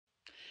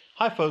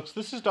Hi folks,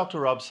 this is Dr.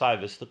 Rob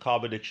Sivis, the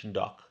Carb Addiction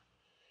Doc,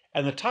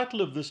 and the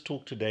title of this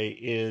talk today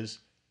is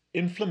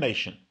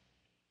Inflammation.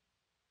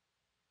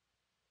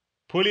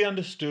 Poorly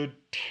understood,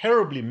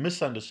 terribly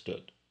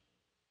misunderstood.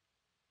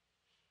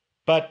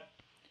 But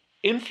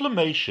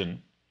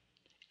inflammation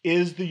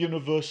is the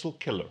universal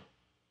killer.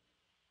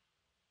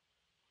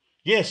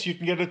 Yes, you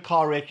can get a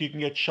car wreck, you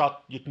can get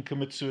shot, you can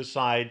commit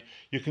suicide,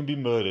 you can be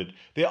murdered.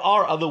 There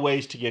are other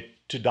ways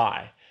to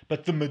die.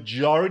 But the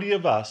majority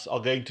of us are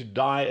going to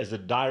die as a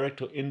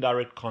direct or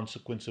indirect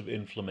consequence of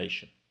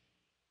inflammation.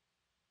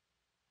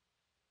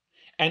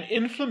 And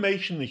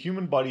inflammation in the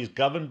human body is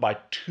governed by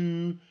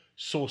two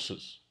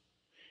sources.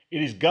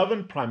 It is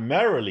governed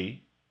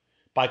primarily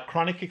by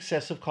chronic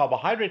excessive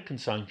carbohydrate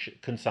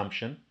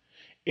consumption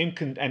and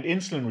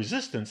insulin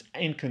resistance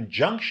in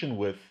conjunction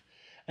with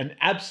an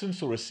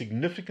absence or a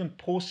significant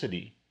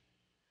paucity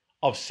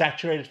of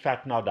saturated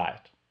fat in our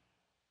diet.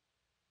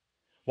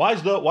 Why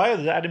is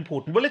that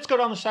important? Well, let's go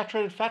down the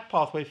saturated fat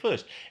pathway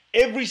first.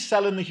 Every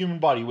cell in the human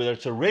body, whether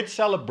it's a red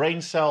cell, a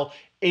brain cell,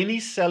 any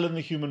cell in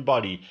the human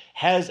body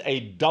has a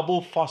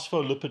double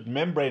phospholipid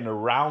membrane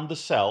around the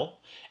cell,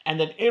 and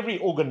then every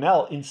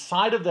organelle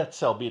inside of that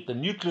cell, be it the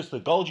nucleus, the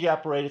Golgi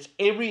apparatus,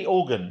 every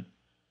organ,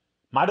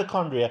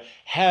 mitochondria,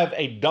 have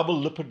a double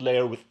lipid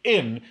layer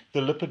within the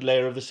lipid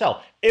layer of the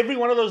cell. Every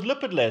one of those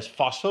lipid layers,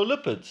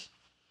 phospholipids.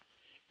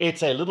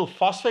 It's a little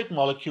phosphate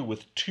molecule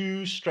with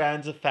two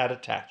strands of fat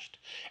attached.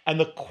 And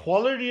the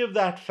quality of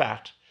that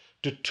fat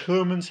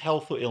determines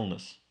health or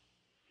illness.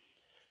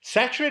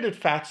 Saturated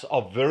fats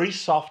are very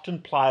soft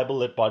and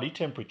pliable at body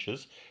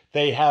temperatures.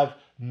 They have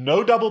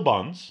no double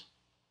bonds.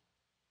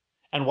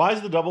 And why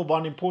is the double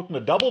bond important? The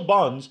double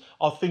bonds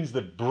are things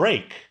that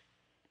break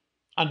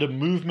under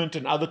movement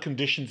and other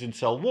conditions in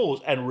cell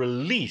walls and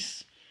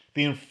release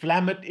the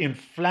inflammatory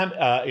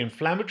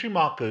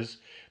markers,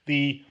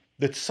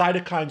 that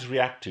cytokines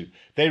react to.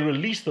 They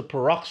release the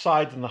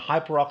peroxides and the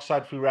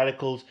hyperoxide free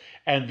radicals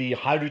and the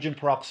hydrogen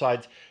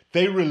peroxides.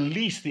 They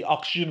release the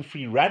oxygen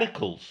free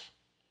radicals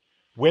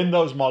when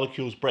those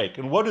molecules break.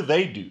 And what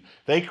do?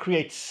 They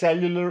create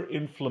cellular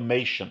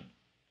inflammation.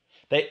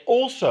 They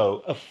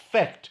also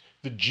affect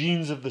the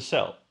genes of the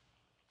cell.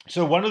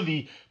 So one of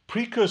the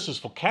precursors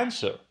for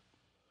cancer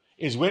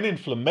is when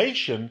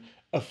inflammation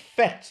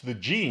affects the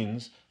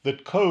genes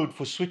that code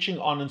for switching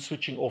on and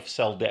switching off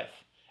cell death.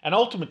 And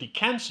ultimately,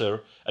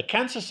 a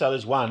cancer cell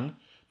is one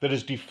that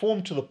is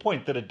deformed to the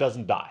point that it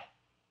doesn't die.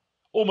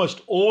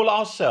 Almost all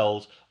our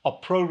cells are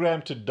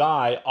programmed to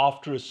die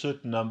after a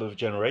certain number of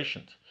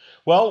generations.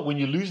 Well, when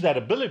you lose that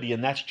ability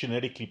and that's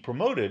genetically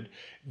promoted,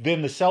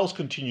 then the cells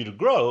continue to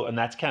grow, and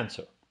that's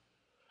cancer.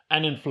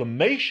 And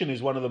inflammation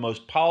is one of the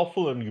most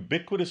powerful and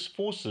ubiquitous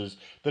forces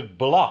that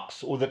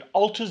blocks or that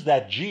alters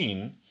that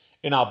gene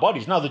in our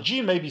bodies. Now, the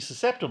gene may be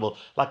susceptible,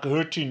 like a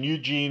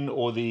HER2 gene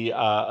or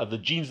the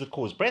genes that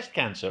cause breast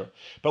cancer,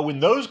 but when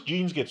those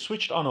genes get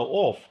switched on or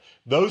off,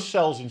 those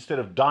cells, instead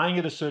of dying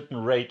at a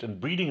certain rate and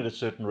breeding at a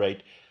certain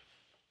rate,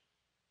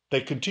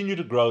 they continue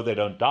to grow, they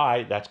don't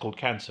die. That's called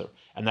cancer.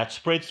 And that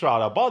spreads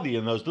throughout our body,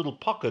 and those little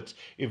pockets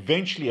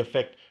eventually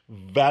affect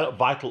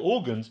vital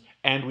organs,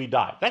 and we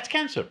die. That's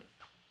cancer.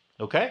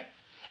 Okay?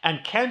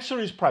 And cancer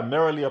is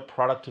primarily a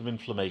product of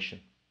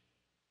inflammation.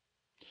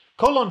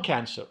 Colon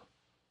cancer.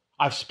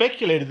 I've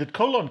speculated that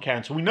colon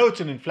cancer, we know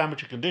it's an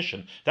inflammatory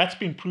condition. That's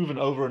been proven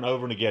over and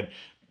over and again.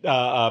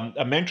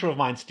 A mentor of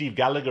mine, Steve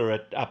Gallagher,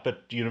 up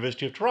at the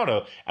University of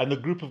Toronto, and the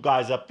group of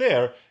guys up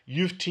there,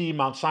 U of T,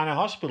 Mount Sinai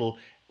Hospital,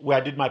 where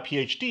I did my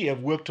Ph.D., have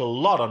worked a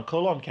lot on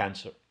colon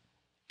cancer.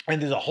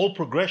 And there's a whole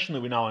progression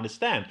that we now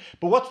understand.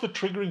 But what's the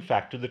triggering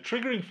factor? The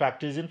triggering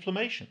factor is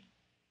inflammation.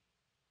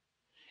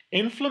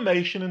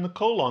 Inflammation in the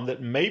colon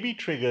that may be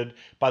triggered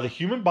by the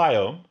human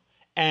biome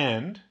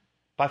and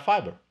by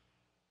fiber,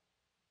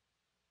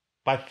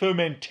 by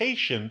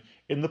fermentation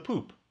in the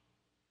poop.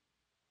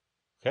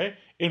 Okay?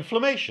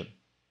 Inflammation.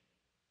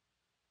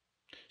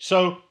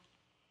 So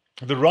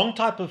the wrong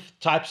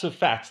types of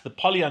fats, the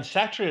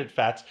polyunsaturated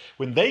fats,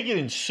 when they get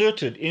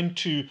inserted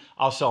into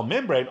our cell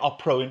membrane, are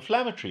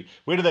pro-inflammatory.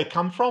 Where do they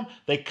come from?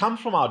 They come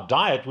from our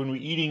diet when we're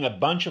eating a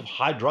bunch of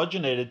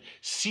hydrogenated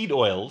seed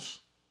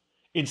oils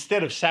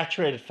instead of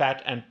saturated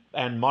fat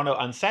and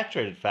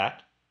monounsaturated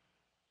fat.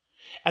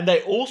 And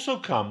they also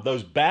come,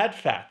 those bad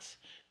fats,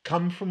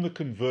 come from the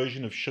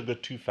conversion of sugar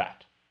to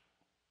fat.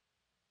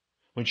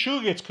 When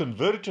sugar gets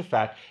converted to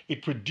fat,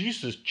 it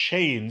produces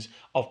chains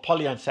of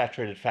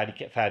polyunsaturated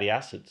fatty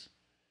acids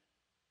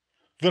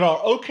that are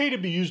okay to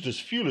be used as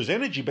fuel, as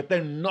energy, but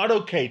they're not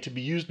okay to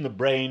be used in the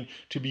brain,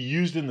 to be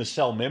used in the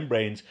cell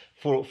membranes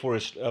for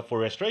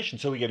restoration.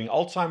 So we're getting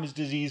Alzheimer's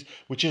disease,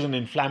 which is an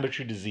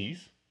inflammatory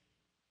disease.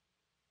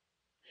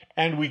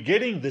 And we're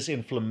getting this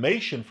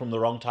inflammation from the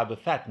wrong type of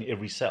fat in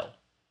every cell.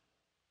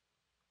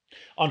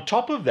 On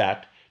top of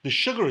that, the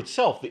sugar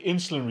itself, the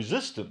insulin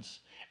resistance,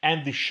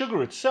 and the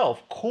sugar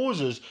itself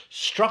causes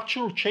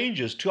structural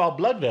changes to our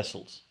blood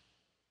vessels.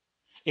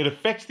 It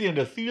affects the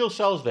endothelial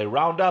cells, they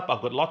round up.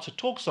 I've got lots of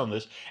talks on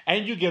this,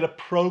 and you get a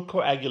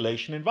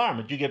procoagulation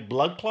environment. You get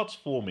blood clots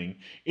forming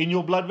in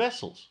your blood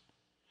vessels.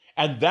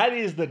 And that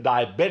is the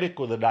diabetic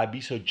or the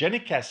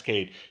diabetogenic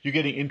cascade. You're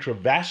getting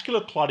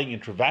intravascular clotting,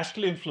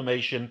 intravascular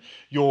inflammation.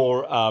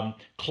 Your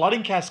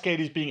clotting cascade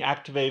is being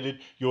activated.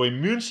 Your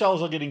immune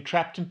cells are getting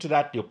trapped into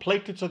that. Your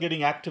platelets are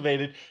getting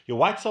activated. Your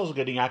white cells are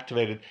getting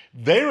activated.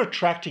 They're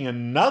attracting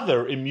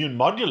another immune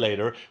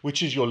modulator,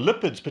 which is your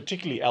lipids,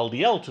 particularly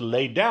LDL, to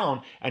lay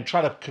down and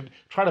try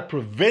to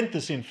prevent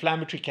this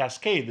inflammatory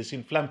cascade, this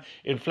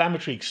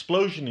inflammatory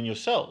explosion in your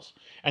cells.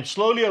 And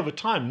slowly over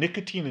time,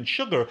 nicotine and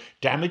sugar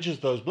damages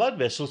those blood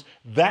vessels.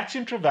 That's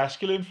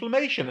intravascular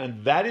inflammation.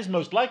 And that is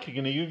most likely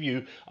going to give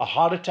you a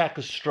heart attack,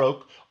 a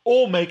stroke,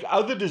 or make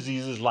other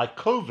diseases like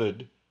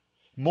COVID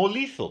more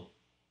lethal.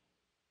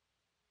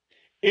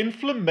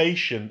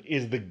 Inflammation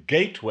is the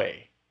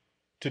gateway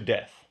to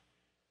death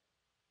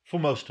for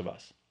most of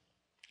us.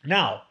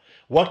 Now,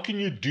 what can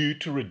you do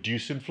to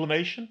reduce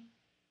inflammation?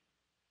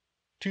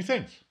 Two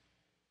things.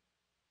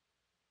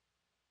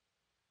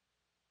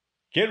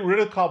 Get rid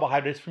of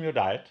carbohydrates from your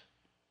diet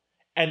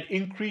and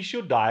increase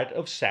your diet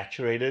of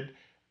saturated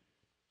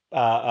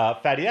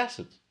fatty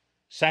acids,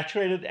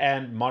 saturated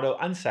and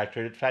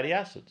monounsaturated fatty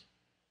acids.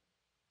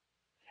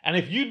 And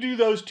if you do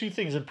those two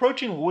things, and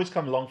protein will always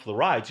come along for the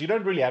ride, so you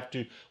don't really have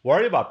to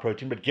worry about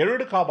protein, but get rid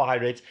of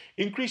carbohydrates,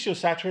 increase your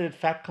saturated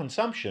fat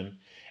consumption,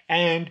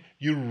 and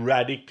you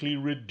radically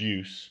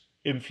reduce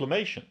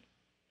inflammation.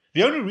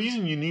 The only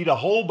reason you need a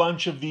whole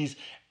bunch of these,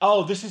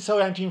 oh, this is so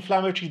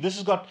anti-inflammatory, this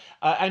has got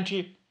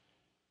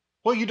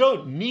well, you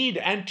don't need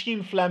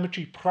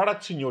anti-inflammatory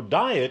products in your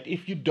diet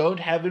if you don't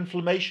have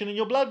inflammation in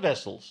your blood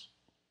vessels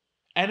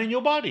and in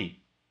your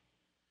body.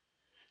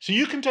 So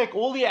you can take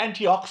all the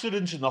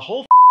antioxidants in the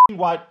whole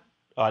wide,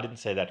 oh, I didn't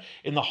say that,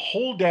 in the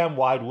whole damn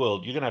wide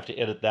world. You're going to have to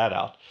edit that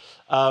out.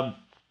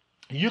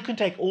 You can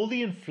take all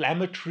the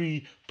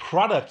inflammatory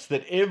products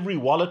that every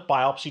wallet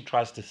biopsy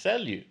tries to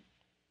sell you.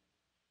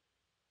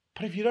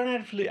 But if you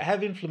don't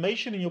have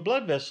inflammation in your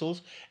blood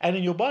vessels and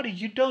in your body,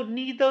 you don't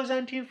need those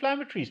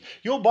anti-inflammatories.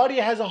 Your body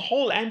has a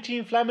whole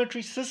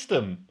anti-inflammatory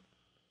system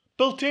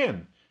built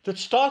in that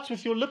starts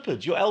with your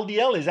lipids. Your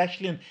LDL is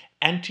actually an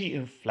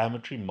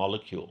anti-inflammatory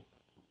molecule.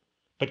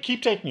 But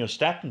keep taking your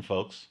statin,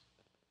 folks.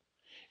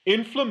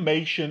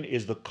 Inflammation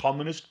is the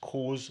commonest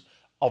cause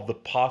of the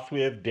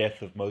pathway of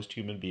death of most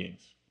human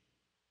beings.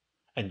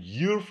 And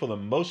you're, for the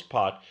most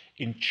part,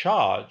 in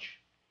charge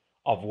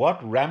of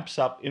what ramps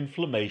up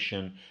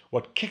inflammation,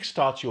 what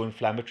kickstarts your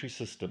inflammatory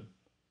system,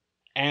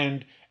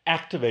 and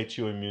activates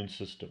your immune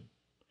system.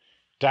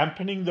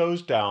 Dampening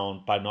those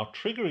down by not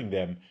triggering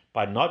them,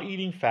 by not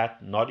eating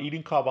fat, not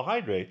eating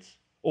carbohydrates,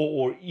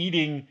 or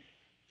eating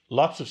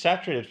lots of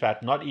saturated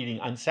fat, not eating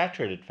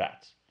unsaturated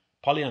fats,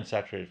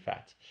 polyunsaturated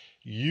fats,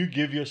 you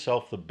give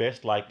yourself the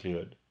best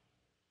likelihood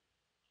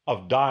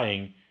of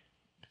dying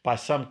by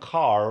some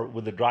car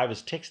with the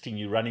driver's texting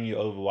you, running you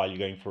over while you're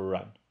going for a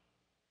run.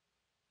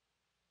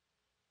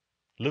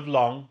 Live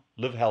long,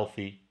 live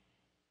healthy,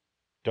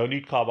 don't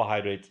eat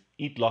carbohydrates,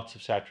 eat lots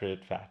of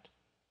saturated fat.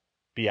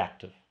 Be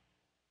active.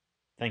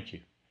 Thank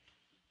you.